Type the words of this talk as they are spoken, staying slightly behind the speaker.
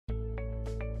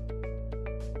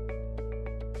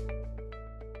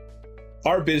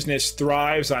Our business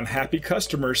thrives on happy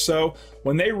customers, so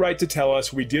when they write to tell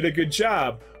us we did a good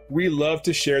job, we love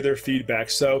to share their feedback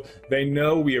so they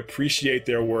know we appreciate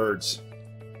their words.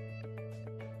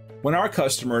 When our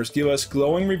customers give us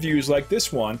glowing reviews like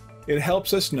this one, it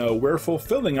helps us know we're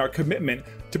fulfilling our commitment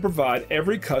to provide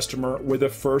every customer with a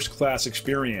first-class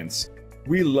experience.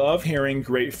 We love hearing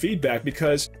great feedback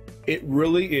because it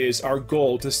really is our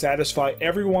goal to satisfy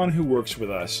everyone who works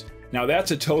with us. Now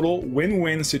that's a total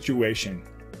win-win situation.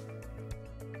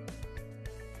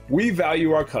 We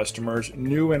value our customers,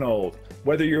 new and old.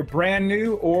 Whether you're brand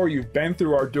new or you've been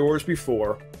through our doors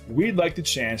before, we'd like the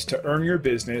chance to earn your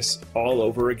business all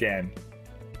over again.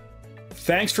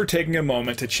 Thanks for taking a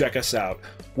moment to check us out.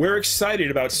 We're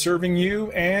excited about serving you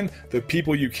and the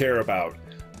people you care about.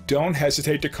 Don't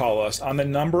hesitate to call us on the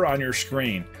number on your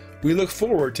screen. We look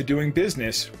forward to doing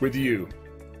business with you.